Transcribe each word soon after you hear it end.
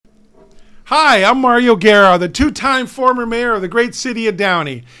Hi, I'm Mario Guerra, the two-time former mayor of the great city of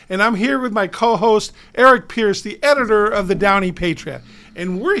Downey, and I'm here with my co-host, Eric Pierce, the editor of the Downey Patriot.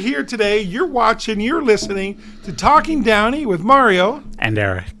 And we're here today, you're listening to Talking Downey with Mario and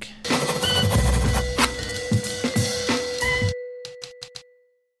Eric.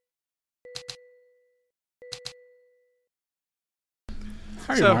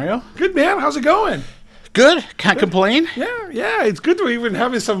 Hi, Mario. Good, man. How's it going? Good. Can't complain. Yeah. It's good to even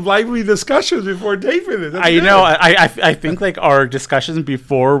having some lively discussions before taping it. I think like our discussions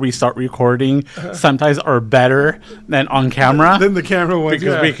before we start recording sometimes are better than on camera. Than the camera ones,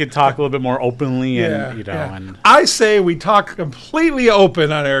 because we could talk a little bit more openly and And I say we talk completely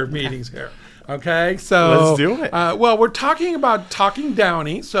open on our meetings here. Okay, so let's do it. Well, we're talking about Talking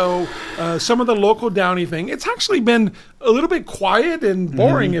Downey, so some of the local Downey thing. It's actually been a little bit quiet and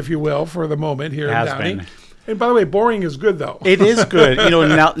boring, if you will, for the moment here in Downey. Been. And by the way, boring is good, though. It is good.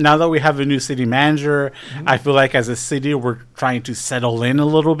 Now that we have a new city manager, I feel like as a city, we're trying to settle in a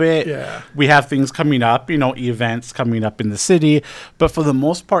little bit. Yeah. We have things coming up, events coming up in the city. But for the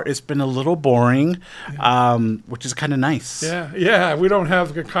most part, it's been a little boring, which is kind of nice. Yeah. We don't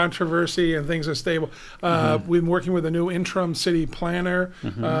have the controversy and things are stable. We've been working with a new interim city planner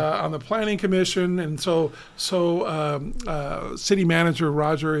on the planning commission. And so city manager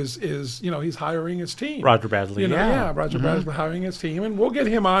Roger is he's hiring his team. Roger Bradley. Roger Bradley hiring his team, and we'll get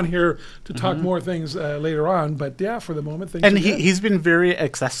him on here to talk more things later on. But for the moment, things. And he's been very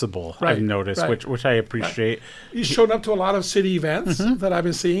accessible. Right, I've noticed, which I appreciate. Right. He's shown up to a lot of city events that I've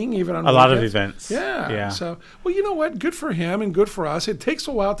been seeing, even on a lot of events. Yeah. So, well, you know what? Good for him and good for us. It takes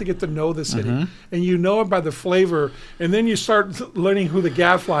a while to get to know the city, and you know it by the flavor, and then you start learning who the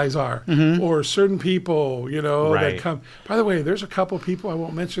gadflies are or certain people, that come. By the way, there's a couple people, I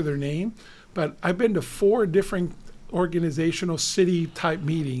won't mention their name, but I've been to 4 different organizational city-type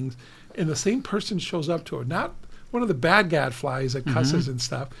meetings, and the same person shows up to it. Not one of the bad gadflies that cusses and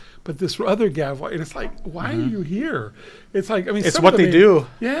stuff, but this other gadfly. And it's like, why are you here? It's like, it's what they do.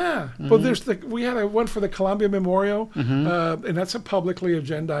 Yeah. Well, we had one for the Columbia Memorial, and that's a publicly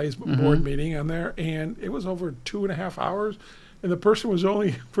agendized board meeting on there, and it was over 2.5 hours. And the person was the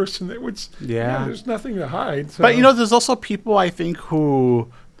only person that would. There's nothing to hide. So. But there's also people I think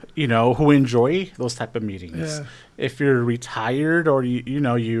who enjoy those type of meetings. Yeah. If you're retired or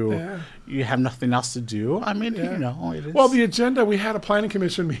you have nothing else to do, it is. Well, the agenda, we had a planning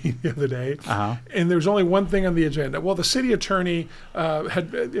commission meeting the other day, and there's only one thing on the agenda. Well, the city attorney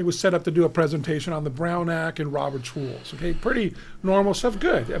it was set up to do a presentation on the Brown Act and Robert's rules. Okay, pretty normal stuff.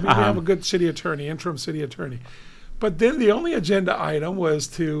 Good. We have a good city attorney, interim city attorney. But then the only agenda item was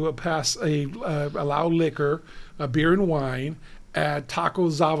to pass allow liquor, beer and wine, at Taco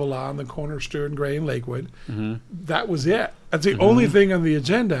Zavala on the corner of Stewart and Gray and Lakewood. That was it. That's the only thing on the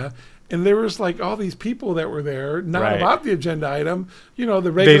agenda. And there was like all these people that were there, not about the agenda item. The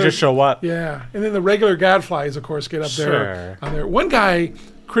regular. They just show up. Yeah. And then the regular gadflies, of course, get up there on there. One guy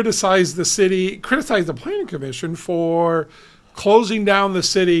criticized the planning commission for closing down the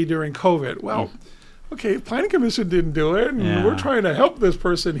city during COVID. Well, okay, planning commission didn't do it, and we're trying to help this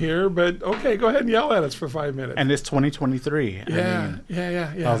person here, but okay, go ahead and yell at us for 5 minutes. And it's 2023. Yeah.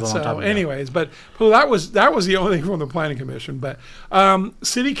 That was a long time ago. Anyways, but that was the only thing from the planning commission. But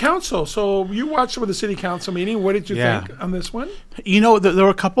city council. So you watched some of the city council meeting. What did you think on this one? There were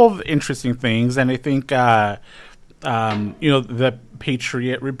a couple of interesting things, and I think the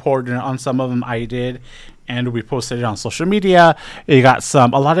Patriot report, and on some of them I did, and we posted it on social media. It got a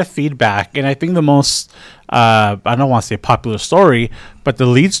lot of feedback, and I think the most I don't want to say popular story, but the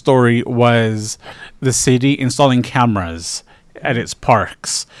lead story was the city installing cameras at its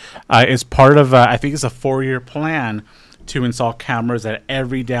parks. It's part of I think it's a 4-year plan to install cameras at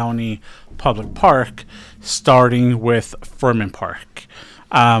every Downey public park, starting with Furman Park.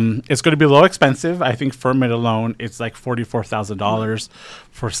 It's going to be a little expensive. I think Furman alone, it's like $44,000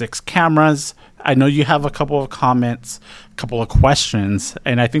 for 6 cameras. I know you have a couple of comments, a couple of questions,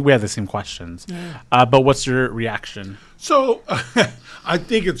 and I think we have the same questions. Yeah. But what's your reaction? So I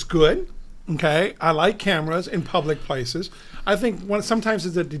think it's good. Okay. I like cameras in public places. I think sometimes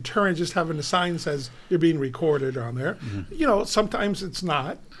it's a deterrent just having a sign that says you're being recorded on there. Sometimes it's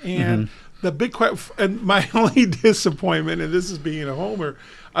not. And the big and my only disappointment, and this is being a homer,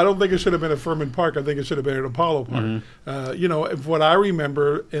 I don't think it should have been at Furman Park. I think it should have been at Apollo Park. If what I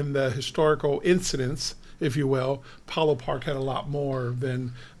remember in the historical incidents, if you will, Apollo Park had a lot more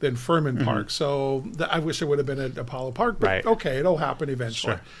than Furman Park. So I wish it would have been at Apollo Park. But okay, it'll happen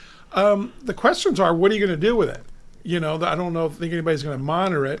eventually. Sure. The questions are, what are you going to do with it? I don't think anybody's going to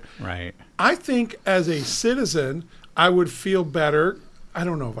monitor it. Right. I think as a citizen, I would feel better I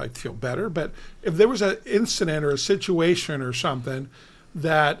don't know if I'd feel better, but if there was an incident or a situation or something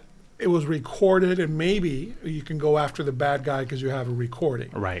that it was recorded, and maybe you can go after the bad guy because you have a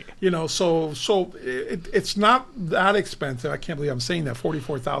recording. Right. So it's not that expensive. I can't believe I'm saying that.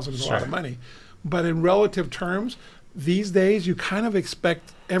 $44,000 is a lot of money. But in relative terms, these days you kind of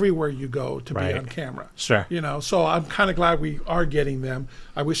expect everywhere you go to be on camera. Sure. So I'm kind of glad we are getting them.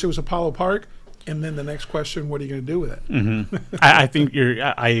 I wish it was Apollo Park. And then the next question, what are you going to do with it? Mm-hmm. I think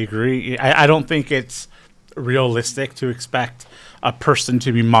I agree. I don't think it's realistic to expect a person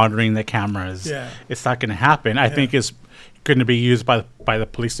to be monitoring the cameras. Yeah. It's not going to happen. I think it's going to be used by the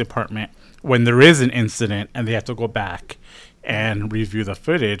police department when there is an incident and they have to go back and review the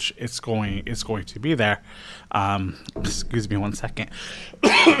footage. It's going to be there. Excuse me 1 second.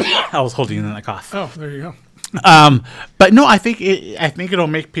 I was holding in a cough. Oh, there you go. But no, I think it'll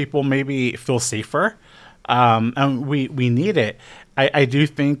make people maybe feel safer. And we need it. I do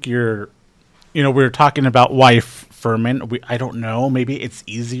think we were talking about wife Furman. I don't know. Maybe it's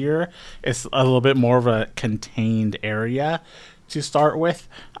easier. It's a little bit more of a contained area to start with.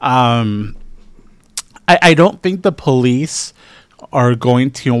 I don't think the police are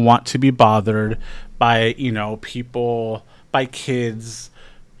going to want to be bothered by, people, by kids,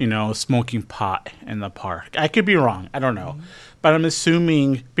 smoking pot in the park. I could be wrong. I don't know. But I'm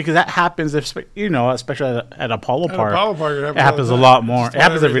assuming, because that happens, especially at Apollo Park. Apollo Park, it happens a lot more. It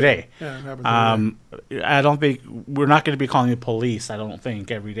happens every day. Yeah, it happens every day. I don't think, we're not going to be calling the police, I don't think,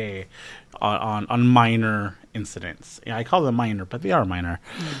 every day on minor incidents. Yeah, I call them minor, but they are minor.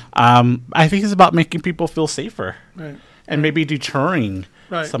 I think it's about making people feel safer. Right. And maybe deterring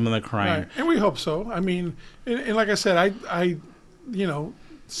some of the crime. Right. And we hope so. I mean, and like I said, I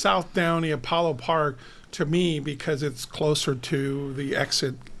South Downey, Apollo Park, to me, because it's closer to the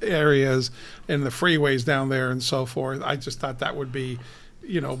exit areas and the freeways down there and so forth, I just thought that would be,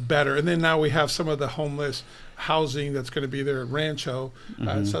 better. And then now we have some of the homeless housing that's going to be there at Rancho.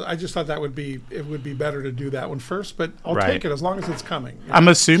 So I just thought it would be better to do that one first, but I'll take it as long as it's coming. I'm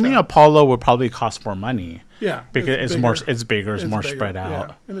assuming Apollo would probably cost more money. Yeah, because it's bigger, it's more spread out.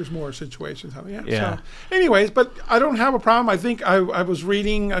 Yeah, and there's more situations. So, anyways, but I don't have a problem. I think I was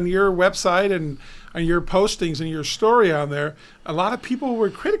reading on your website and on your postings and your story on there, a lot of people were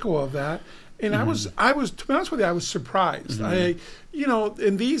critical of that. And I was, to be honest with you, I was surprised.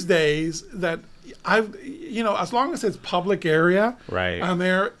 In these days that as long as it's public area on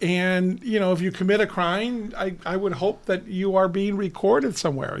there, and if you commit a crime, I would hope that you are being recorded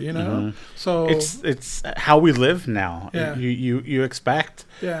somewhere. So it's how we live now. Yeah. You expect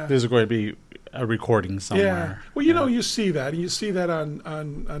there's going to be a recording somewhere. Yeah. Well, you see that. You see that on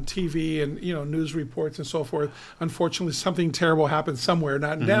TV and, news reports and so forth. Unfortunately, something terrible happens somewhere,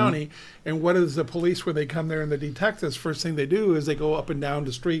 not in Downey. And what is the police when they come there and the detectives, first thing they do is they go up and down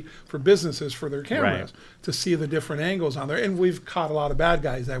the street for businesses for their cameras to see the different angles on there. And we've caught a lot of bad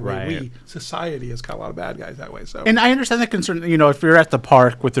guys that way. Society has caught a lot of bad guys that way. So. And I understand the concern, if you're at the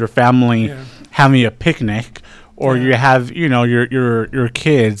park with your family having a picnic, or you have, your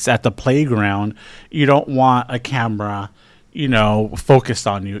kids at the playground, you don't want a camera, focused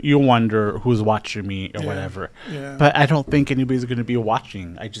on you. You wonder who's watching me or whatever. Yeah. But I don't think anybody's going to be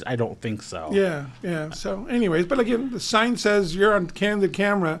watching. I don't think so. Yeah. So anyways, but again, the sign says you're on candid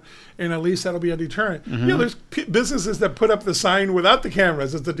camera, and at least that'll be a deterrent. There's businesses that put up the sign without the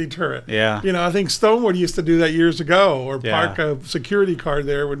cameras as a deterrent. Yeah. I think Stonewood used to do that years ago, or park a security car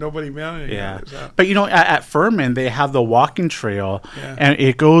there with nobody mounted. But at Furman, they have the walking trail, and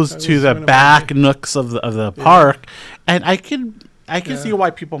it goes to the back nooks of the park, and I can see why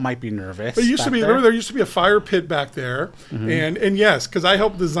people might be nervous. But there used to be a fire pit back there, and yes, because I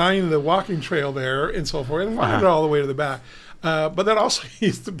helped design the walking trail there and so forth, and wanted it all the way to the back. But that also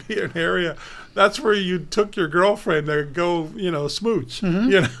used to be an area. That's where you took your girlfriend to go, smooch,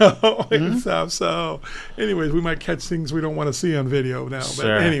 and stuff. So, anyways, we might catch things we don't want to see on video now.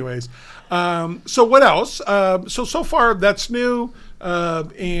 But anyways, so what else? So far that's new.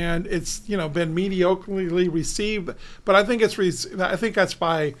 And it's been mediocrely received, but I think I think that's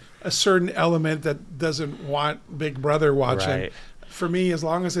by a certain element that doesn't want Big Brother watching. Right. For me, as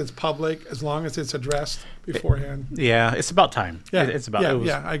long as it's public, as long as it's addressed beforehand. It's about time. It's about.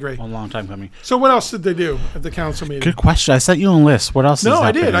 I agree. A long time coming. So what else did they do at the council meeting? Good question. I sent you a list. What else? No,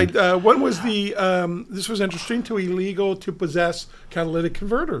 I did. One was this was interesting, illegal to possess catalytic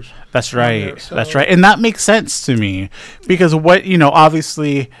converters. That's right. That's right. And that makes sense to me because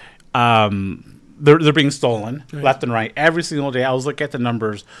obviously, they're being stolen left and right every single day. I was looking at the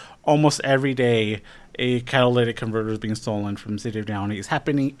numbers almost every day. a catalytic converter is being stolen from the city of Downey. It's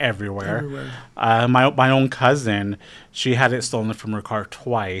happening everywhere. My own cousin, she had it stolen from her car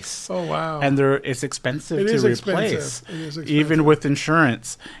twice. Oh, wow. And it's expensive to replace, even with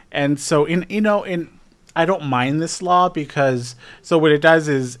insurance. And so, I don't mind this law because what it does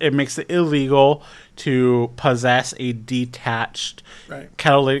is it makes it illegal to possess a detached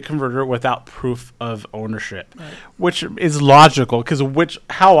catalytic converter without proof of ownership, which is logical because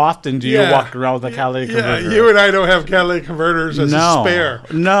how often do you walk around with a catalytic converter? You and I don't have catalytic converters as a spare.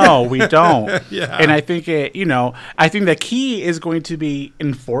 No, we don't. And I think I think the key is going to be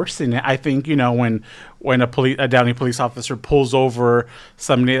enforcing it. I think when a Downey police officer pulls over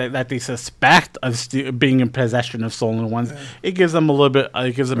somebody that they suspect of being in possession of stolen ones, it gives them a little bit.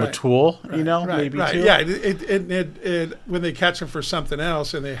 It gives them a tool, maybe. Too. Yeah, it when they catch them for something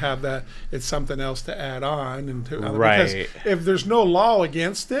else and they have that, it's something else to add on and to because if there's no law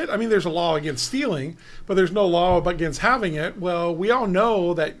against it, I mean, there's a law against stealing, but there's no law against having it. Well, we all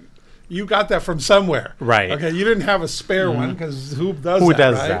know that. You got that from somewhere, right? Okay, you didn't have a spare one because who does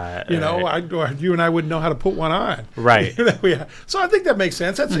that? You and I wouldn't know how to put one on, right? So I think that makes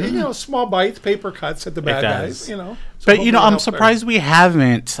sense. That's small bites, paper cuts at the bad guys, So but I'm surprised we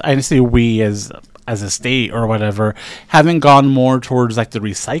haven't. I say we as a state or whatever haven't gone more towards like the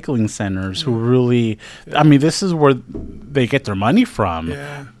recycling centers who really. I mean, this is where they get their money from,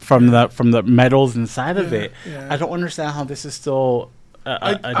 from the metals inside of it. I don't understand how this is still.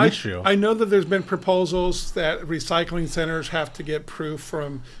 An issue. I know that there's been proposals that recycling centers have to get proof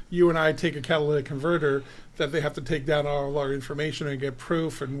from you and I take a catalytic converter that they have to take down all our information and get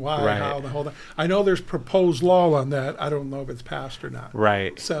proof and why, how, the whole thing. I know there's proposed law on that. I don't know if it's passed or not.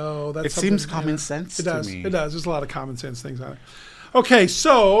 Right. So that's it seems common sense to me. It does. There's a lot of common sense things on it. Okay,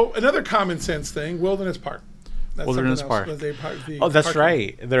 so another common sense thing, Wilderness Park. Wilderness Park. That's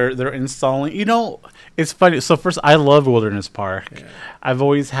right. They're installing. It's funny. So first, I love Wilderness Park. Yeah. I've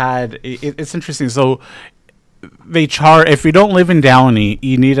always had. It's interesting. So they charge. If you don't live in Downey,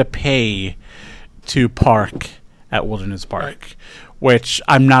 you need to pay to park at Wilderness Park, which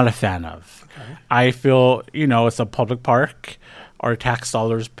I'm not a fan of. Okay. I feel it's a public park. Our tax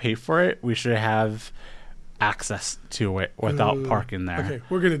dollars pay for it. We should have access to it without parking there. Okay,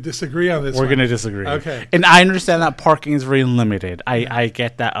 we're going to disagree on this. We're going to disagree. Okay. And I understand that parking is very limited. I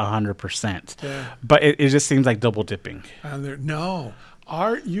get that 100%. Yeah. But it just seems like double dipping.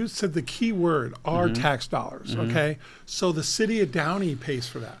 You said the key word, our tax dollars, okay? So the city of Downey pays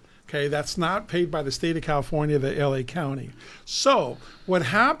for that. Okay, that's not paid by the state of California, the LA County. So what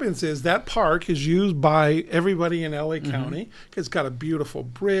happens is that park is used by everybody in LA County. It's got a beautiful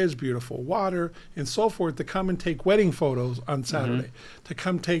bridge, beautiful water, and so forth to come and take wedding photos on Saturday, to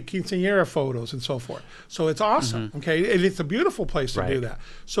come take quinceañera photos and so forth. So it's awesome, okay? And it's a beautiful place to do that.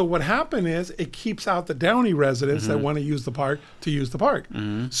 So what happened is it keeps out the Downey residents that want to use the park to use the park.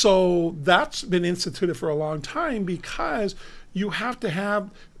 So that's been instituted for a long time because you have to have,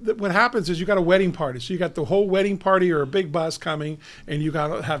 what happens is you got a wedding party. So you got the whole wedding party or a big bus coming and you got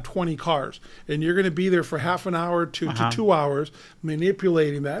to have 20 cars. And you're going to be there for half an hour to 2 hours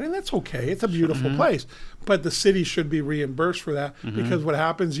manipulating that. And that's okay. It's a beautiful place. But the city should be reimbursed for that because what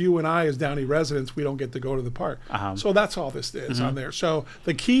happens, you and I as Downey residents, we don't get to go to the park. So that's all this is on there. So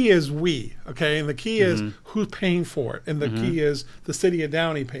the key is we, okay? And the key is who's paying for it. And the key is the city of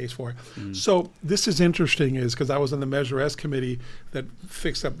Downey pays for it. So this is interesting is because I was on the Measure S committee that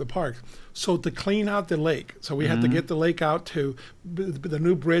fixed up the park. So to clean out the lake, so we had to get the lake out to the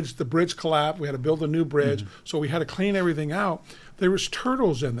new bridge. The bridge collapsed. We had to build a new bridge. So we had to clean everything out. There was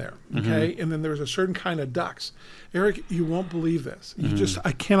turtles in there, okay? And then there was a certain kind of ducks. Eric, you won't believe this.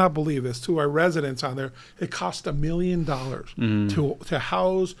 I cannot believe this. To our residents on there, it cost $1 million to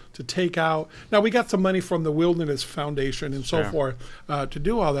house, to take out. Now, we got some money from the Wilderness Foundation and so forth to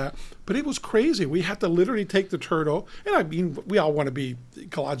do all that. But it was crazy. We had to literally take the turtle. And I mean, we all want to be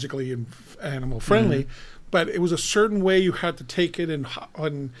ecologically and animal friendly. But it was a certain way you had to take it and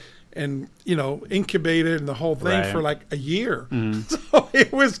incubate it and the whole thing for like a year. So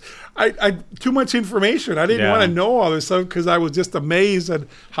it was I too much information. I didn't want to know all this stuff because I was just amazed at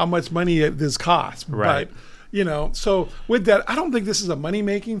how much money this costs. But so with that, I don't think this is a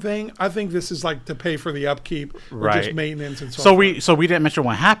money-making thing. I think this is like to pay for the upkeep or just maintenance and so forth. So we didn't mention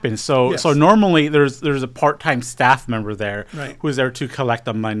what happened. So normally there's a part-time staff member there who's there to collect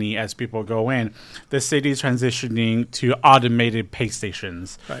the money as people go in. The city's transitioning to automated pay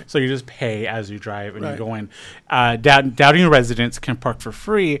stations. So you just pay as you drive and you go in. Downey residents can park for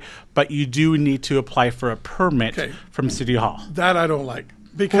free, but you do need to apply for a permit from City Hall. That I don't like.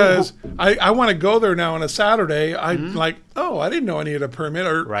 because I want to go there now on a Saturday. I'm like, oh, I didn't know I needed a permit,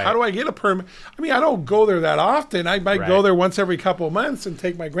 or how do I get a permit? I mean, I don't go there that often. I might go there once every couple of months and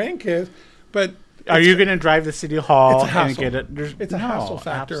take my grandkids, but. Are you going to drive to City Hall and get it? It's a hassle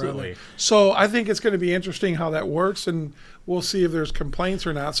factor. Absolutely. So I think it's going to be interesting how that works, and we'll see if there's complaints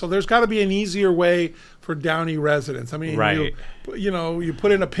or not. So there's got to be an easier way for Downey residents. I mean, you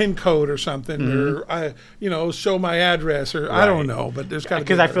put in a PIN code or something, or show my address, or I don't know, but there's got to be.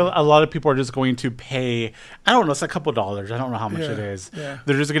 Because I feel a lot of people are just going to pay. I don't know, it's a couple $. I don't know how much it is. Yeah.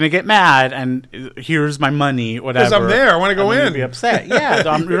 They're just going to get mad, and here's my money, whatever. Because I'm there, I want to go in. Be upset.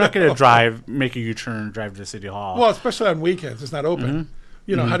 Yeah, you're not going to make a U-turn, drive to City Hall. Well, especially on weekends, it's not open.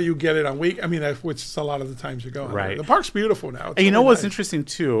 How do you get it on week? I mean, which is a lot of the times you go. Right. The park's beautiful now. And what's interesting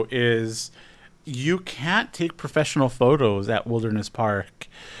too is you can't take professional photos at Wilderness Park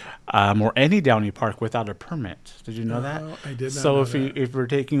or any Downey Park without a permit. Did you know that? I did not so know if we're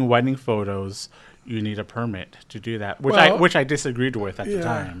taking wedding photos, you need a permit to do that, which I disagreed with at the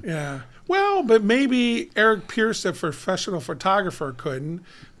time. Yeah. Well, but maybe Eric Pierce, a professional photographer, couldn't,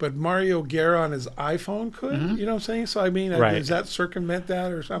 but Mario Guerra on his iPhone could. You know what I'm saying? So I mean, does that circumvent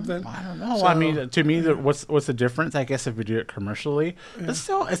that or something? I don't know. So, I mean, to me, what's the difference? I guess if we do it commercially, but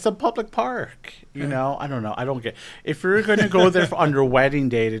still, it's a public park. You know, I don't know. I don't get if you're going to go there on your wedding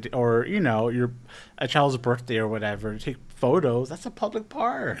day or your a child's birthday or whatever, take photos. That's a public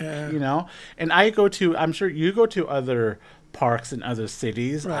park. You know, and I'm sure you go to other parks in other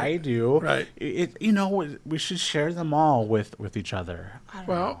cities. I do. Right. We should share them all with each other.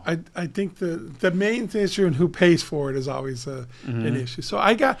 I think the main issue and who pays for it is always an issue. So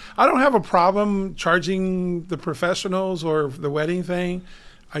I don't have a problem charging the professionals or the wedding thing.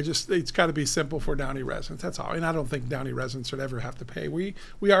 It's got to be simple for Downey residents. That's all. And I don't think Downey residents should ever have to pay. We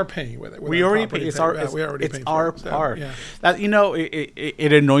are paying with it. We already pay. It's our park. Yeah. That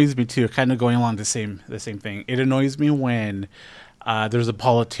it annoys me too. Kind of going along the same thing. It annoys me when there's a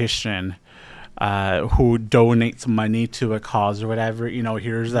politician who donates money to a cause or whatever.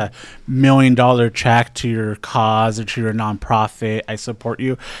 Here's a $1 million check to your cause or to your nonprofit. I support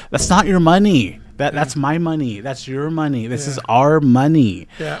you. That's not your money. That's my money. That's your money. This is our money.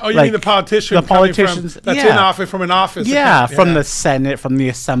 Yeah. Oh, you mean the politician? The politicians that's in office from an office. Yeah, from the Senate, from the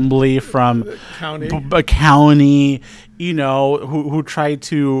Assembly, from the county. A county. Who try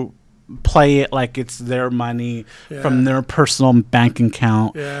to play it like it's their money from their personal bank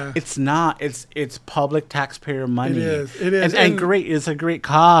account. Yeah. It's not. It's public taxpayer money. It is. And great. It's a great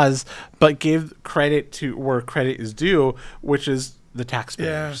cause, but give credit to where credit is due, which is the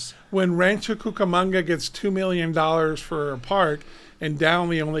taxpayers. Yeah. When Rancho Cucamonga gets $2 million for a park and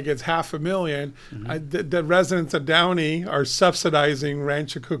Downey only gets $500,000, the residents of Downey are subsidizing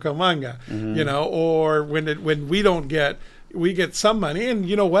Rancho Cucamonga. Or when we get some money, and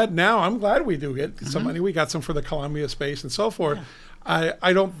you know what? Now I'm glad we do get some money. We got some for the Columbia space and so forth. Yeah.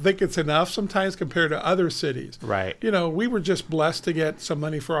 I don't think it's enough sometimes compared to other cities. Right. We were just blessed to get some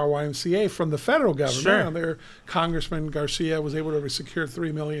money for our YMCA from the federal government. Sure. Their Congressman Garcia was able to secure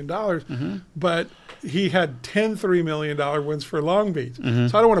 $3 million, but he had 10 $3 million wins for Long Beach. So I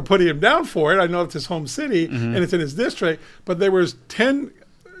don't want to put him down for it. I know it's his home city and it's in his district, but there was 10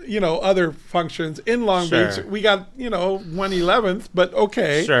 other functions in Long Beach. We got 1/11th, but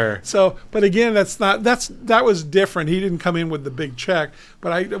okay. Sure. So, but again, that was different. He didn't come in with the big check,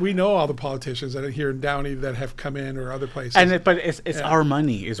 but we know all the politicians that are here in Downey that have come in or other places. But it's our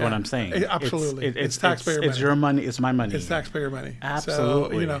money, is what I'm saying. Absolutely, it's taxpayer money. It's your money. It's my money. It's taxpayer money.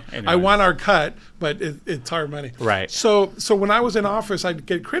 Absolutely. So, I want our cut, but it's our money. Right. So when I was in office, I'd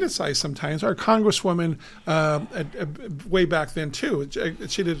get criticized sometimes. Our Congresswoman, way back then too,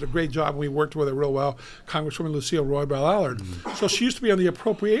 she did a great job. We worked with her real well, Congresswoman Lucille Roybal Allard. So she used to be on the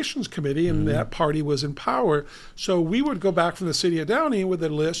Appropriations Committee, and that party was in power. So we would go back from the city of Downey with a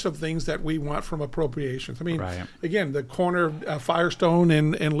list of things that we want from appropriations. I mean, again, the corner of Firestone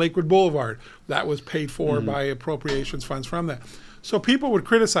and Lakewood Boulevard, that was paid for by appropriations funds from that. So people would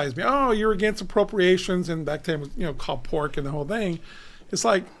criticize me, oh, you're against appropriations, and back then it was called pork and the whole thing. It's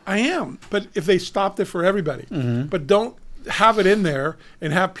like, I am, but if they stopped it for everybody, but don't have it in there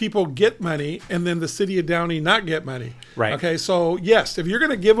and have people get money and then the city of Downey not get money. Right. Okay, so yes, if you're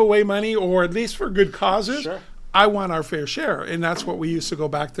going to give away money or at least for good causes, I want our fair share. And that's what we used to go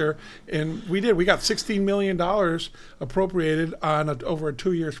back there. And we did. We got $16 million appropriated on over a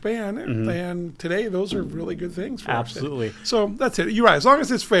 2-year span. And today, those are really good things for us. So that's it. You're right. As long as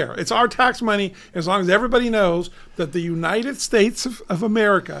it's fair. It's our tax money. As long as everybody knows that the United States of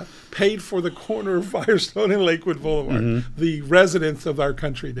America paid for the corner of Firestone and Lakewood Boulevard. The residents of our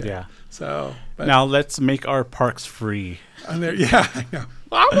country did. Yeah. So now let's make our parks free. I know.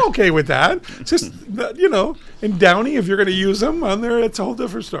 I'm okay with that. Just, in Downey, if you're going to use them on there, it's a whole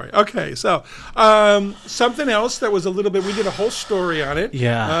different story. Okay, so something else that was a little bit, we did a whole story on it.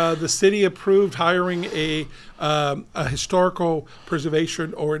 Yeah. The city approved hiring a historical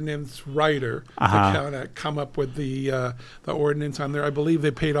preservation ordinance writer to kind of come up with the ordinance on there. I believe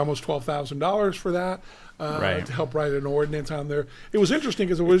they paid almost $12,000 for that. To help write an ordinance on there. It was interesting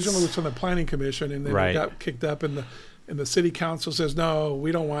because originally it was from the planning commission, and then it got kicked up, and the city council says, no,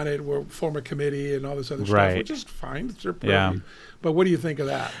 we don't want it. We'll form a committee and all this other stuff, which is fine. It's their purview. Yeah. But what do you think of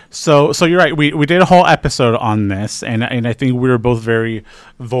that? So you're right. We did a whole episode on this, and I think we were both very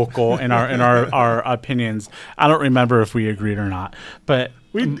vocal in our opinions. I don't remember if we agreed or not, but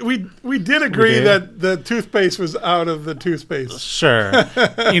we did agree that the toothpaste was out of the toothpaste. Sure,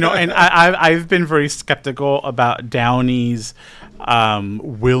 and I've been very skeptical about Downey's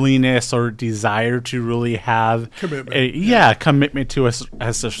willingness or desire to really have commitment to a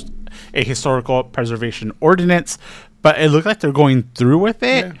historical preservation ordinance. But it looked like they're going through with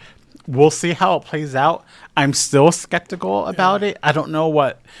it. Yeah. We'll see how it plays out. I'm still skeptical about it. I don't know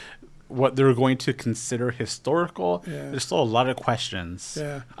what they're going to consider historical. Yeah. There's still a lot of questions.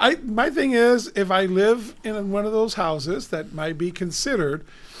 Yeah. My thing is, if I live in one of those houses that might be considered,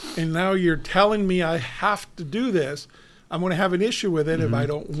 and now you're telling me I have to do this, I'm going to have an issue with it if I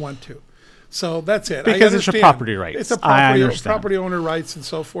don't want to. So that's it. Because it's your property rights. It's a property owner rights and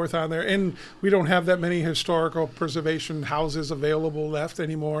so forth on there. And we don't have that many historical preservation houses available left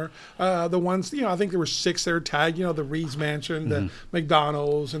anymore. The ones, I think there were 6 that are tagged, the Reed's Mansion, the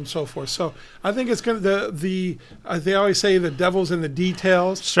McDonald's and so forth. So I think it's going to, they always say the devil's in the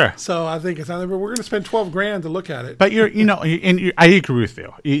details. Sure. So I think it's on there, but we're going to spend $12,000 to look at it. But I agree with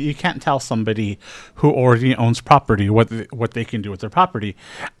you. You can't tell somebody who already owns property what they can do with their property.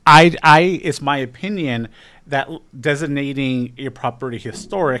 It's my opinion that designating your property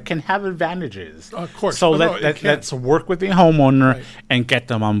historic can have advantages. Of course. So let's work with the homeowner and get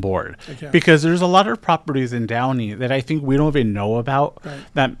them on board. Because there's a lot of properties in Downey that I think we don't even know about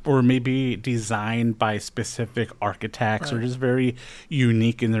that were maybe designed by specific architects or just very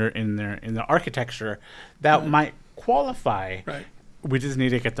unique in their architecture that might qualify. Right. We just need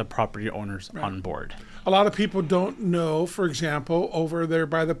to get the property owners on board. A lot of people don't know, for example, over there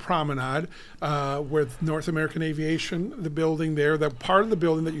by the promenade with North American Aviation, the building there, the part of the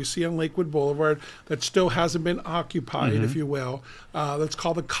building that you see on Lakewood Boulevard that still hasn't been occupied, if you will, that's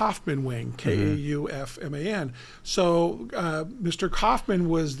called the Kaufman Wing, Kaufman. So Mr. Kaufman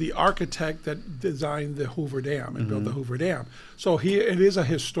was the architect that designed the Hoover Dam and built the Hoover Dam. So it is a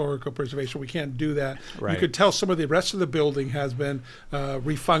historical preservation. We can't do that. Right. You could tell some of the rest of the building has been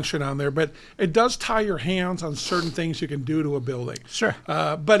refunctioned on there, but it does tie your hands on certain things you can do to a building. Sure.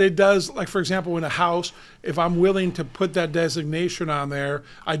 But it does, like for example, in a house, if I'm willing to put that designation on there,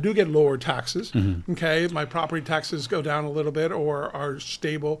 I do get lower taxes. Okay, my property taxes go down a little bit or are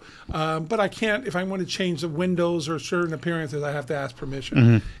stable. But I can't, if I want to change the windows or certain appearances, I have to ask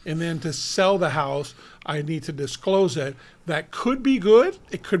permission. And then to sell the house, I need to disclose it. That could be good.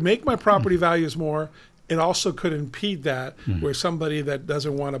 It could make my property values more. It also could impede that, where somebody that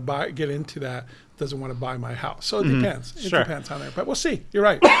doesn't want to get into that doesn't want to buy my house. So it depends. It depends on there. But we'll see. You're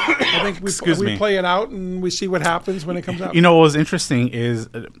right. I think we play it out and we see what happens when it comes out. What was interesting is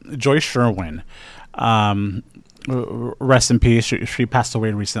Joyce Sherwin. Rest in peace. She passed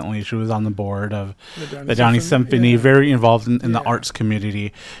away recently. She was on the board of the Downey Symphony, very involved in the arts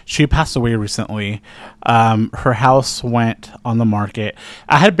community. She passed away recently. Her house went on the market.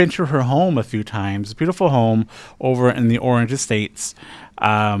 I had been to her home a few times. Beautiful home over in the Orange Estates.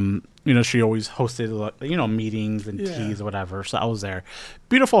 She always hosted, meetings and teas or whatever. So I was there.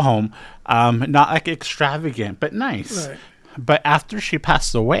 Beautiful home. Not like extravagant, but nice. Right. But after she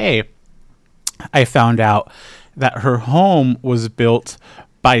passed away, I found out that her home was built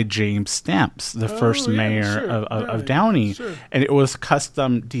by James Stamps, the first mayor of Downey. Sure. And it was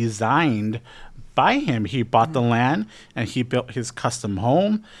custom designed by him. He bought the land and he built his custom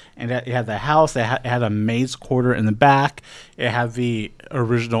home. And it had the house. It had a maid's quarter in the back. It had the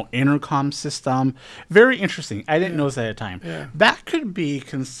original intercom system. Very interesting. I didn't know this at the time. Yeah. That could be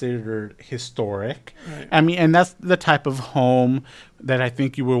considered historic. Right. I mean, and that's the type of home that I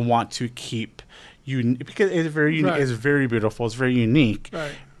think you would want to keep because it's very unique. It's very beautiful. It's very unique.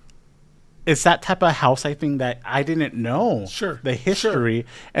 Right. It's that type of house, I think, that I didn't know the history,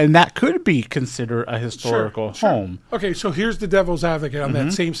 and that could be considered a historical home. Okay, so here's the devil's advocate on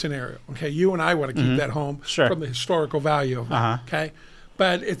that same scenario. Okay, you and I want to keep that home from the historical value of it. Okay,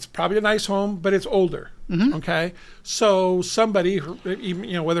 but it's probably a nice home, but it's older. Okay, so somebody,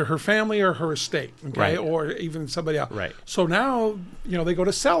 whether her family or her estate, okay, Right. or even somebody else. Right. So now, they go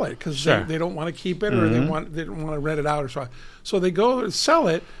to sell it because Sure. they don't want to keep it or they don't want to rent it out or so. So they go to sell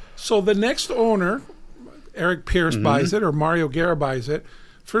it. So the next owner, Eric Pierce buys it or Mario Guerra buys it.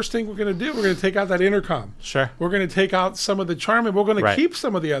 First thing we're going to do, we're going to take out that intercom. Sure. We're going to take out some of the charm, and we're going to Right. keep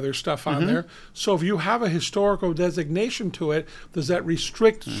some of the other stuff on there. So if you have a historical designation to it, does that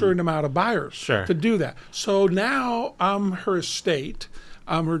restrict a certain amount of buyers Sure. to do that? So now I'm her estate,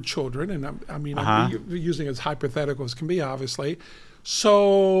 I'm her children, and I'm using as hypothetical as can be, obviously.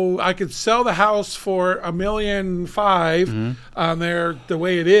 So I could sell the house for $1,500,000 on there the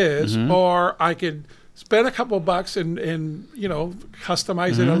way it is, or I could spend a couple bucks and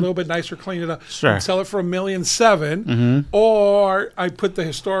customize it a little bit nicer, clean it up, Sure. and sell it for $1,700,000, or I put the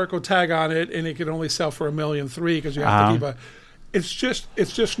historical tag on it and it could only sell for $1,300,000 because you have to keep a. It's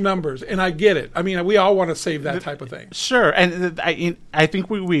just numbers, and I get it. I mean, we all want to save that type of thing. Sure, and I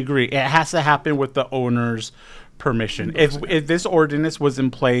think we agree. It has to happen with the owner's permission. If this ordinance was in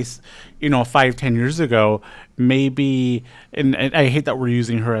place, 5-10 years ago, maybe, and I hate that we're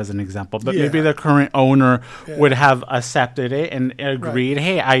using her as an example, but maybe the current owner would have accepted it and agreed. Right.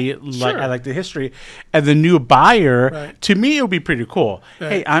 Hey, I like the history, and the new buyer, to me, it would be pretty cool.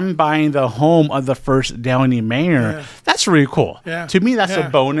 Right. Hey, I'm buying the home of the first Downey mayor. Yeah. That's really cool. Yeah. To me, that's a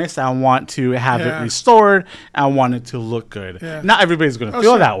bonus. I want to have it restored. I want it to look good. Yeah. Not everybody's going to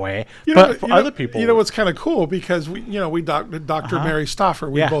feel that way, but for other people, what's kind of cool because we Dr. Mary Stauffer.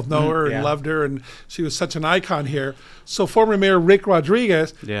 We both know her and loved her, and she was such an icon here. So former Mayor Rick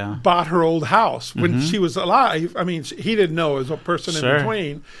Rodriguez bought her old house when she was alive. I mean, he didn't know it was a person in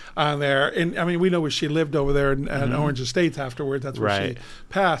between on there. And I mean, we know where she lived over there in Orange Estates afterwards. That's where she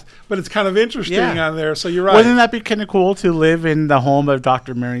passed. But it's kind of interesting on there. So you're right. Wouldn't that be kind of cool to live in the home of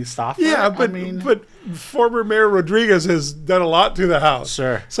Dr. Mary Stauffer? Yeah, but former Mayor Rodriguez has done a lot to the house.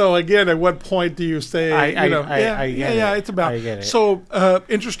 Sure. So again, at what point do you say, I get it. It's about. I get it. So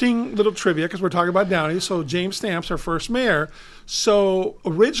interesting little trivia because we're talking about Downey. So James Stamps, our first mayor. So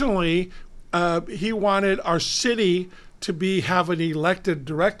originally, he wanted our city to have an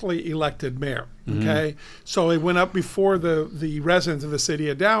directly elected mayor. Okay, so it went up before the residents of the city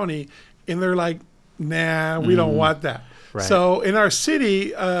of Downey, and they're like, nah, we don't want that. Right. So in our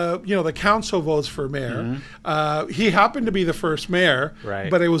city, the council votes for mayor. He happened to be the first mayor,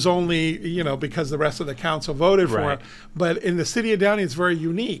 but it was only, because the rest of the council voted for him. But in the city of Downey, it's very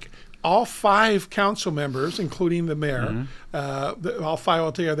unique. All 5 council members, including the mayor, all 5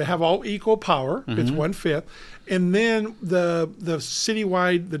 altogether, they have all equal power. It's 1/5. And then the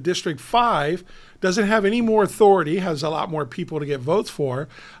citywide, the District 5, doesn't have any more authority, has a lot more people to get votes to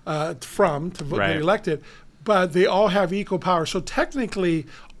get elected. But they all have equal power. So technically,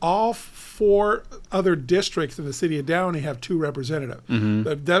 all 4 other districts in the city of Downey have 2 representatives.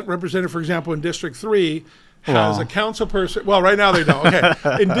 That representative, for example, in District 3 has a council person. Well, right now they don't.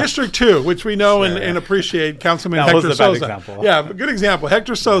 Okay. In District 2, which we know and appreciate, Councilman Hector Sosa. Example. Yeah, good example.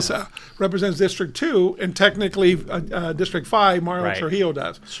 Hector Sosa represents District 2, and technically District 5, Marlon Trujillo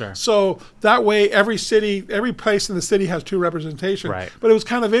does. Sure. So that way, every place in the city has 2 representation. Right. But it was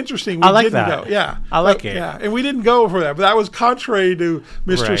kind of interesting. I like that. Go. Yeah. I like it. Yeah, and we didn't go for that. But that was contrary to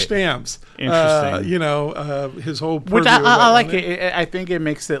Mr. Stamps. Interesting. His whole purview. Which I like it. I think it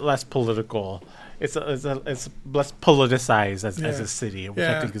makes it less political. It's less politicized as a city, which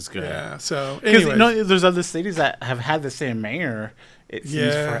I think is good. Yeah. So, because there's other cities that have had the same mayor. It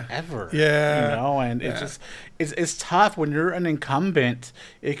seems forever. Yeah. And it's tough when you're an incumbent.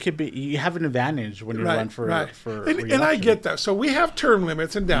 It could be you have an advantage when you run for and I get that. So we have term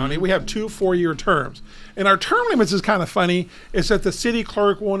limits in Downey. We have 2 4-year terms, and our term limits is kind of funny. Is that the city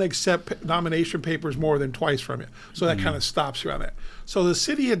clerk won't accept nomination papers more than twice from you, so that kind of stops you on that. So the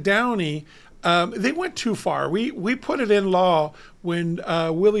city of Downey. They went too far. We put it in law when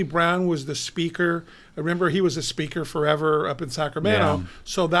Willie Brown was the speaker. Remember, he was a speaker forever up in Sacramento. Yeah.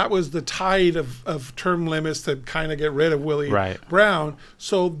 So that was the tide of term limits to kind of get rid of Willie Brown.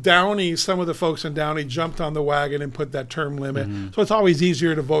 So Downey, some of the folks in Downey jumped on the wagon and put that term limit. So it's always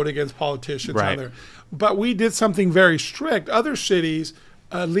easier to vote against politicians on there. But we did something very strict. Other cities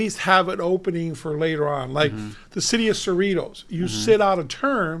at least have an opening for later on. Like the city of Cerritos. You sit out a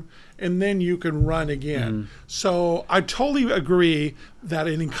term, and then you can run again. So I totally agree that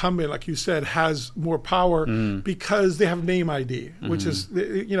an incumbent, like you said, has more power because they have name ID, which is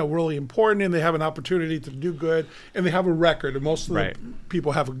really important, and they have an opportunity to do good, and they have a record, and most of the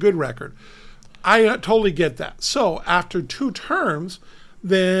people have a good record. I totally get that. So after 2 terms,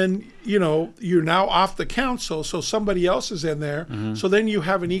 then you're now off the council, so somebody else is in there. So then you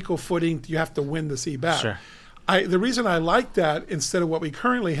have an equal footing. You have to win the seat back. Sure. The reason I like that instead of what we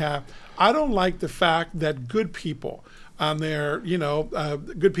currently have, I don't like the fact that good people on there,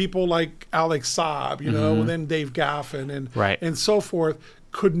 good people like Alex Saab, and then Dave Gaffin and so forth,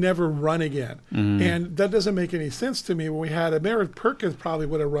 could never run again. And that doesn't make any sense to me. When we had Meredith Perkins probably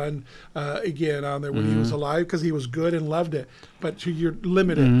would have run again on there when he was alive, because he was good and loved it. But you're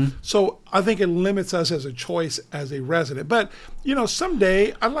limited. So I think it limits us as a choice as a resident. But,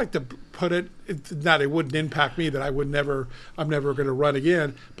 someday I'd like to put it wouldn't impact me, that I'm never going to run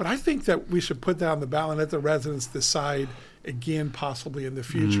again. But I think that we should put that on the ballot and let the residents decide again, possibly in the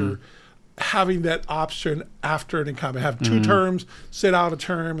future, having that option after an incumbent, have 2 terms, sit out a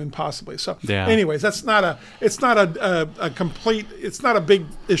term, and possibly. So, anyways, it's not a big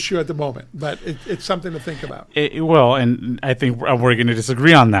issue at the moment, but it's something to think about. Well, and I think we're going to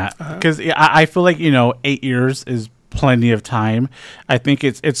disagree on that, because I feel like 8 years is plenty of time. I think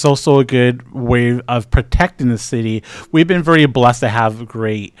it's also a good way of protecting the city. We've been very blessed to have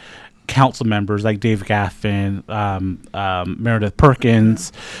great council members like Dave Gaffin, Meredith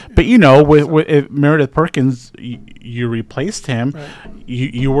Perkins, but with Meredith Perkins, you replaced him. Right.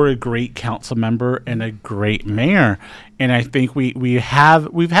 You were a great council member and a great mayor, and I think we've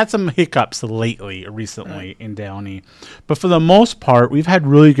had some hiccups recently in Downey, but for the most part, we've had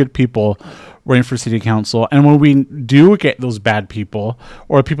really good people running for city council. And when we do get those bad people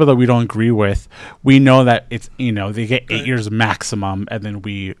or people that we don't agree with, we know that it's they get 8 years maximum, and then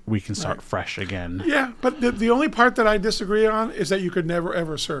we can start fresh again. Yeah, but the only part that I disagree on is that you could never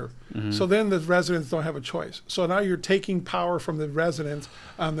ever serve. So then the residents don't have a choice. So now you're taking power from the residents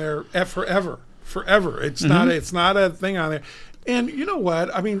on their forever. It's not a thing on there. And you know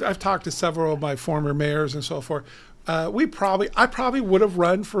what? I mean, I've talked to several of my former mayors and so forth. I probably would have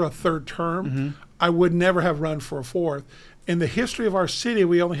run for a 3rd term. I would never have run for a 4th. In the history of our city,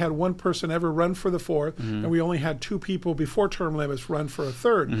 we only had 1 person ever run for the 4th, and we only had 2 people before term limits run for a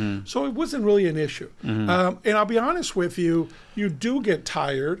 3rd. So it wasn't really an issue. And I'll be honest with you, you do get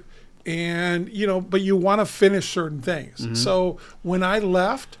tired, and but you want to finish certain things. So when I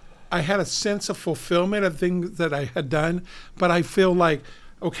left, I had a sense of fulfillment of things that I had done, but I feel like,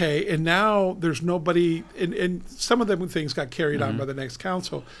 okay, and now there's nobody, and some of them things got carried on by the next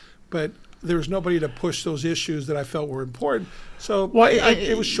council, but there was nobody to push those issues that I felt were important. So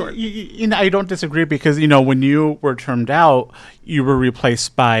it was short. I don't disagree, because, when you were termed out, you were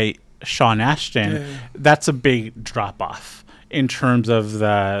replaced by Sean Ashton. Yeah. That's a big drop-off in terms of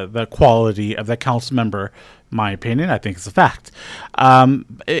the quality of the council member. My opinion, I think it's a fact.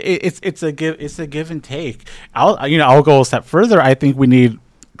 It's a give and take. I'll go a step further. I think we need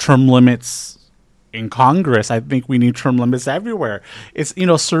term limits in Congress. I think we need term limits everywhere. It's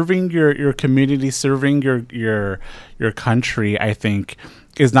serving your community, serving your country, I think,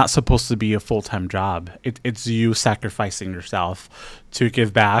 is not supposed to be a full-time job. It's you sacrificing yourself to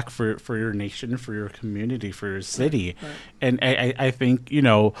give back for your nation, for your community, for your city. Right. And I think,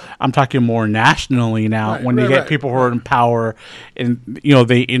 I'm talking more nationally now, when you get people who are in power, and,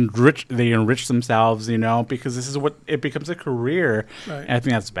 they enrich themselves, because this is what it becomes a career. Right. And I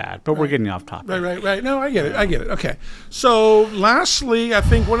think that's bad, but we're getting off topic. Right. No, I get it. Okay. So lastly, I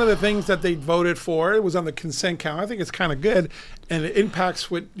think one of the things that they voted for, it was on the consent calendar. I think it's kind of good, and it impacts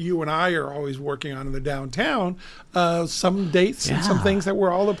what you and I are always working on in the downtown, some dates and some things that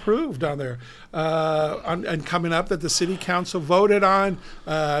were all approved on there, and coming up that the city council voted on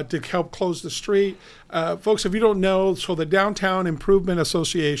to help close the street. Folks, if you don't know, so the Downtown Improvement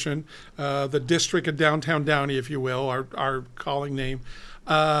Association, the district of downtown Downey, if you will, our calling name,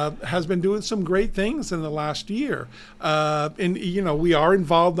 has been doing some great things in the last year. And, we are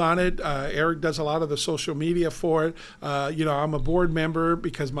involved on it. Eric does a lot of the social media for it. I'm a board member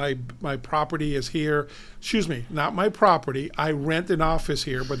because my property is here. Excuse me, not my property. I rent an office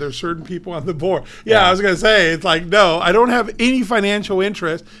here, but there's certain people on the board. Yeah, I was going to say, it's like, no, I don't have any financial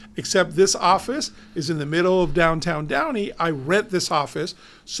interest, except this office is in the middle of downtown Downey. I rent this office.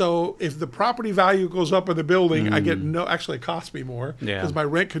 So if the property value goes up in the building, I get actually it costs me more because my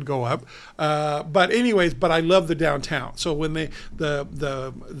rent could go up. But I love the downtown. So when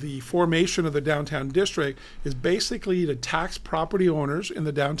the formation of the downtown district is basically to tax property owners in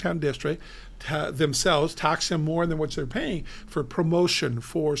the downtown district, themselves, tax them more than what they're paying for promotion,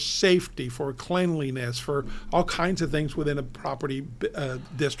 for safety, for cleanliness, for all kinds of things within a property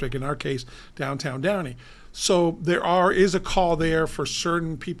district, in our case, downtown Downey. So is a call there for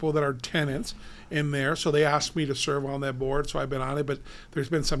certain people that are tenants in there. So they asked me to serve on that board, so I've been on it. But there's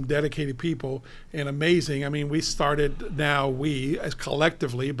been some dedicated people, and amazing. I mean, we started as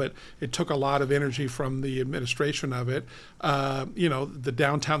collectively, but it took a lot of energy from the administration of it. The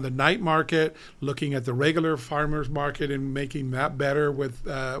downtown, the night market, looking at the regular farmers market and making that better with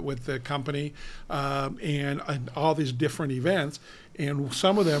the company, and all these different events. And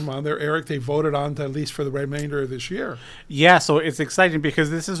some of them on there, Eric, they voted on to at least for the remainder of this year. Yeah, so it's exciting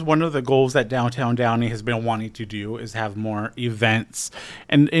because this is one of the goals that Downtown Downey has been wanting to do, is have more events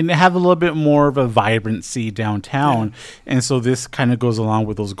and have a little bit more of a vibrancy downtown. Yeah. And so this kind of goes along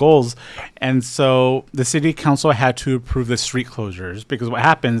with those goals. And so the city council had to approve the street closures, because what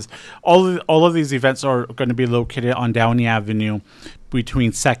happens, all of these events are going to be located on Downey Avenue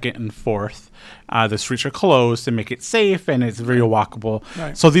between 2nd and 4th. The streets are closed to make it safe, and it's very walkable.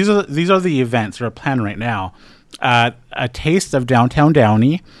 Right. So these are the events that are planned right now. A Taste of Downtown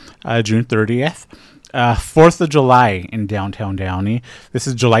Downey, June 30th. 4th of July in Downtown Downey. This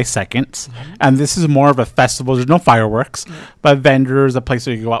is July 2nd. And this is more of a festival. There's no fireworks, but vendors, a place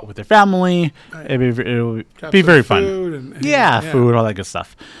where you go out with your family. Right. It'll be very fun. Food, all that good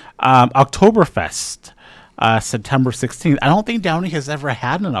stuff. Oktoberfest. September 16th. I don't think Downey has ever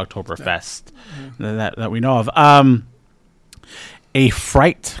had an Oktoberfest that we know of. A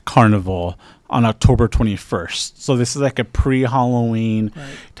Fright Carnival on October 21st. So this is like a pre-Halloween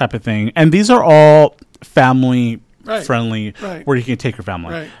type of thing. And these are all family friendly, where you can take your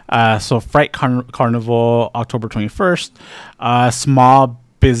family. So Fright Carnival, October 21st. Small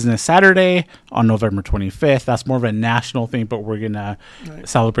Business Saturday on November 25th. That's more of a national thing, but we're going to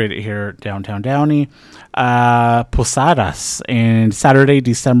celebrate it here downtown Downey. Posadas and Saturday,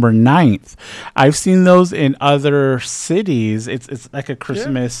 December 9th. I've seen those in other cities. It's like a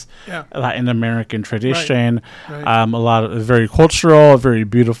Christmas Latin American tradition. A lot of very cultural, very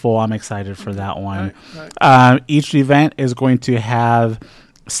beautiful. I'm excited for that one. Each event is going to have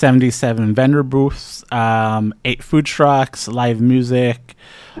 77 vendor booths, 8 food trucks, live music,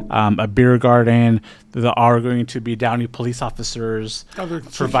 a beer garden. There are going to be Downey police officers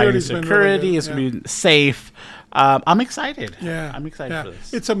providing security. It's going to be safe. I'm excited. I'm excited for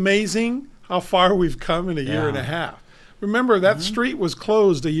this. It's amazing how far we've come in a year and a half. Remember, that street was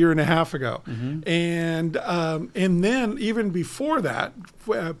closed a year and a half ago. And then even before that,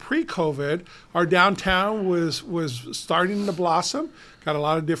 pre-COVID, our downtown was starting to blossom. Got a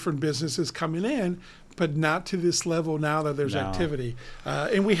lot of different businesses coming in, but not to this level now that there's activity.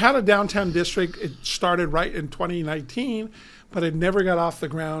 And we had a downtown district. It started right in 2019, but it never got off the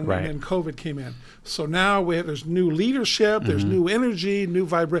ground, and then COVID came in. So now there's new leadership, there's new energy, new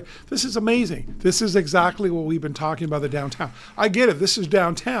vibration. This is amazing. This is exactly what we've been talking about, the downtown. I get it. This is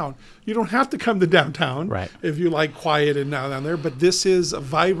downtown. You don't have to come to downtown if you like quiet and down there, but this is a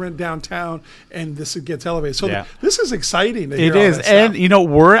vibrant downtown, and this gets elevated. So this is exciting to hear all that stuff.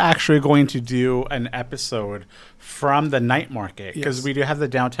 And, we're actually going to do an episode from the night market, because we do have the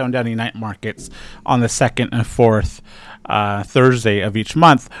downtown Downey night markets on the 2nd and 4th Thursday of each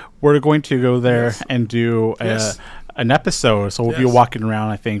month. We're going to go there and do an episode. So we'll be walking around.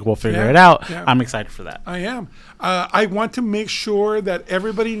 I think we'll figure it out. I'm excited for that. I am. I want to make sure that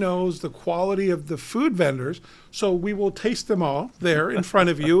everybody knows the quality of the food vendors. So we will taste them all there in front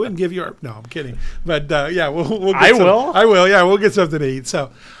of you and give you no, I'm kidding. But we'll get I will. Yeah, we'll get something to eat.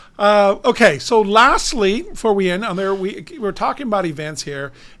 So okay, so lastly, before we end, we're talking about events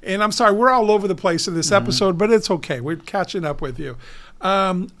here, and I'm sorry, we're all over the place in this episode, but it's okay. We're catching up with you.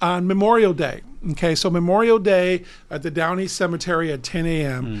 On Memorial Day, okay, so Memorial Day at the Downey Cemetery at 10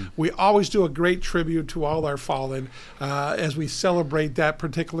 a.m., we always do a great tribute to all our fallen as we celebrate that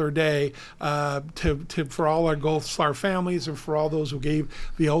particular day for all our Gold Star families and for all those who gave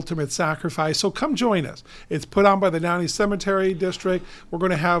the ultimate sacrifice. So come join us. It's put on by the Downey Cemetery District. We're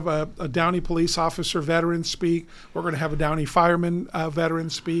going to have a Downey police officer veteran speak. We're going to have a Downey fireman veteran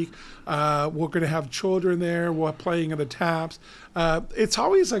speak. We're going to have children there. We're playing at the taps. It's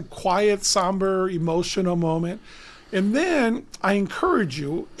always a quiet, somber, emotional moment. And then I encourage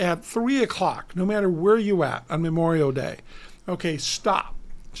you at 3 o'clock, no matter where you're at on Memorial Day, okay, stop.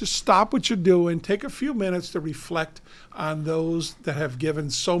 Just stop what you're doing. Take a few minutes to reflect on those that have given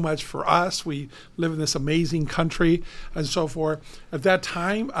so much for us. We live in this amazing country and so forth. At that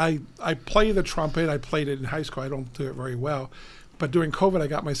time, I play the trumpet. I played it in high school. I don't do it very well. but during COVID, I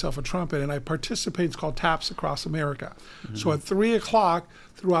got myself a trumpet, and I participate. It's called Taps Across America. So at 3 o'clock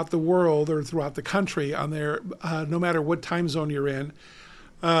throughout the world or throughout the country, on there, no matter what time zone you're in,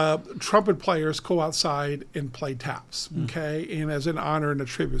 trumpet players go outside and play taps, okay, and as an honor and a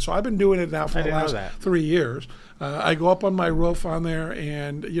tribute. So I've been doing it now for the last 3 years. I go up on my roof on there,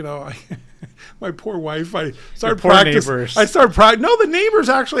 and my poor wife, I start practicing. No, the neighbors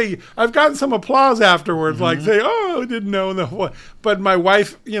actually, I've gotten some applause afterwards, like say, "Oh, I didn't know." But my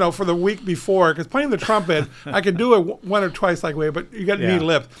wife, for the week before, because playing the trumpet, I could do it one or twice like way, but you got to need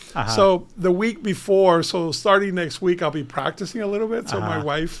lip. So the week before, so starting next week, I'll be practicing a little bit. So my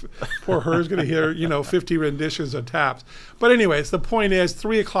wife, poor her, is going to hear 50 renditions of taps. But anyways, the point is,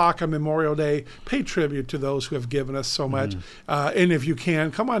 3 o'clock on Memorial Day, pay tribute to those who have given us so much. And if you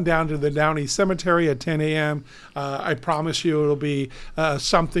can, come on down to the Downey Cemetery at 10 a.m. I promise you it'll be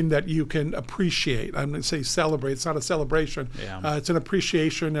something that you can appreciate. I'm going to say celebrate. It's not a celebration. It's an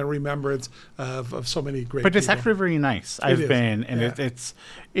appreciation and remembrance of so many great people. But it's actually very nice. I've been, and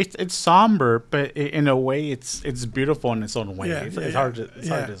it's somber, but in a way it's beautiful in its own way. It's hard to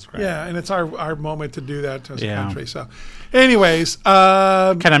describe. Yeah, and it's our moment to do that as a country. So anyways.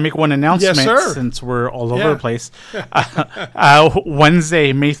 Can I make one announcement? Yes, sir. Since we're all over the place.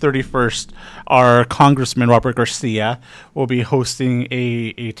 Wednesday, May 31st, our Congressman Robert Garcia will be hosting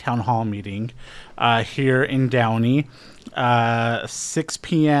a town hall meeting here in Downey, 6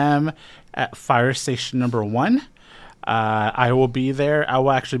 p.m. at Fire Station number 1. I will be there. I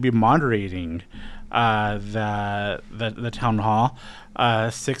will actually be moderating the town hall,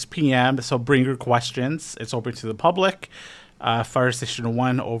 6 p.m. So bring your questions. It's open to the public. Fire Station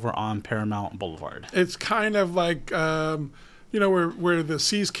 1 over on Paramount Boulevard. It's kind of like, where the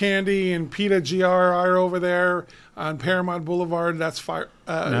Seas Candy and Pita GR are over there on Paramount Boulevard. That's fire.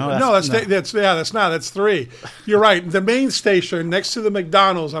 That's not. That's 3. You're right. The main station next to the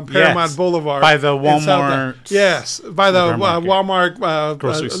McDonald's on Paramount Boulevard. By the Walmart. Yes, by the Walmart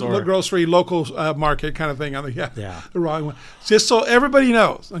grocery store. Grocery local market kind of thing. The wrong one. Just so everybody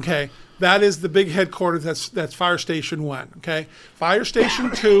knows, okay. That is the big headquarters. That's Fire Station 1, okay? Fire Station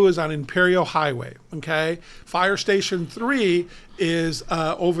 2 is on Imperial Highway, okay? Fire Station 3 is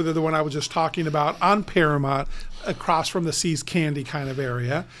over the one I was just talking about on Paramount, across from the Seas Candy kind of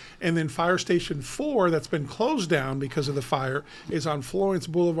area. And then Fire Station 4, that's been closed down because of the fire, is on Florence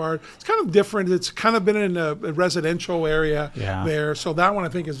Boulevard. It's kind of different. It's kind of been in a residential area there. So that one I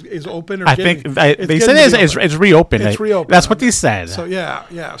think is open. They said it's reopened. It's reopened. That's what they said. So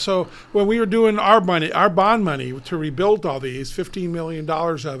yeah. So when we were doing our bond money to rebuild all these, $15 million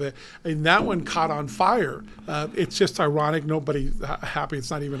of it, and that one caught on fire. It's just ironic. Nobody's happy.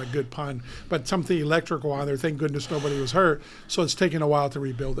 It's not even a good pun. But something electrical on there. Thank goodness nobody was hurt. So it's taken a while to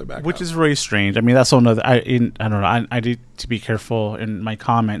rebuild it. Which is really strange. I mean, that's another. I don't know. I need to be careful in my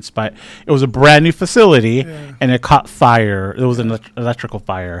comments, but it was a brand new facility and it caught fire. It was an electrical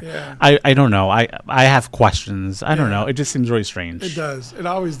fire. Yeah. I don't know. I have questions. I don't know. It just seems really strange. It does. It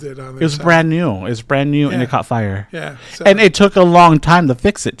always did. On it was brand new. It was brand new and it caught fire. Yeah. So, and it took a long time to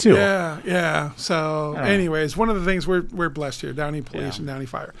fix it too. Yeah. So, anyways, one of the things we're blessed here, Downey Police and Downey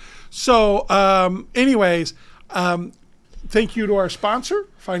Fire. So, thank you to our sponsor,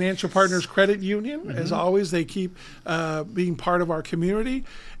 Financial Partners Credit Union. As always, they keep being part of our community.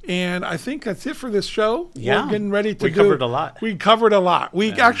 And I think that's it for this show. Yeah. We're getting ready to We covered a lot. We covered a lot.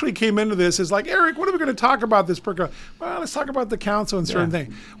 We actually came into this as like, Eric, what are we going to talk about this? Well, let's talk about the council and certain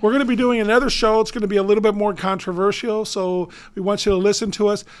things. We're going to be doing another show. It's going to be a little bit more controversial, so we want you to listen to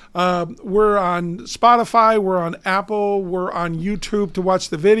us. We're on Spotify. We're on Apple. We're on YouTube to watch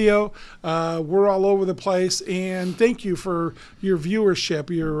the video. We're all over the place. And thank you for your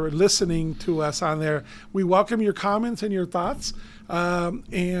viewership. You're listening to us on there. We welcome your comments and your thoughts.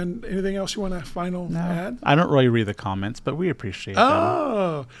 And anything else you want to add? I don't really read the comments, but we appreciate them.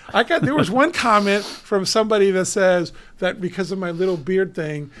 Oh, there was one comment from somebody that says that because of my little beard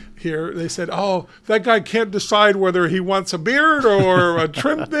thing here, they said, "Oh, that guy can't decide whether he wants a beard or a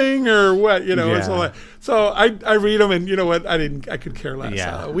trim thing or what." So I read them, and you know what? I could care less.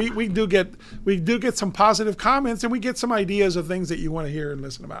 Yeah. We do get some positive comments, and we get some ideas of things that you want to hear and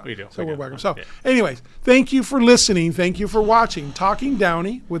listen about. We do. So we're welcome. So, anyways, thank you for listening. Thank you for watching Talking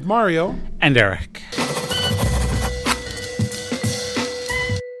Downey with Mario and Eric.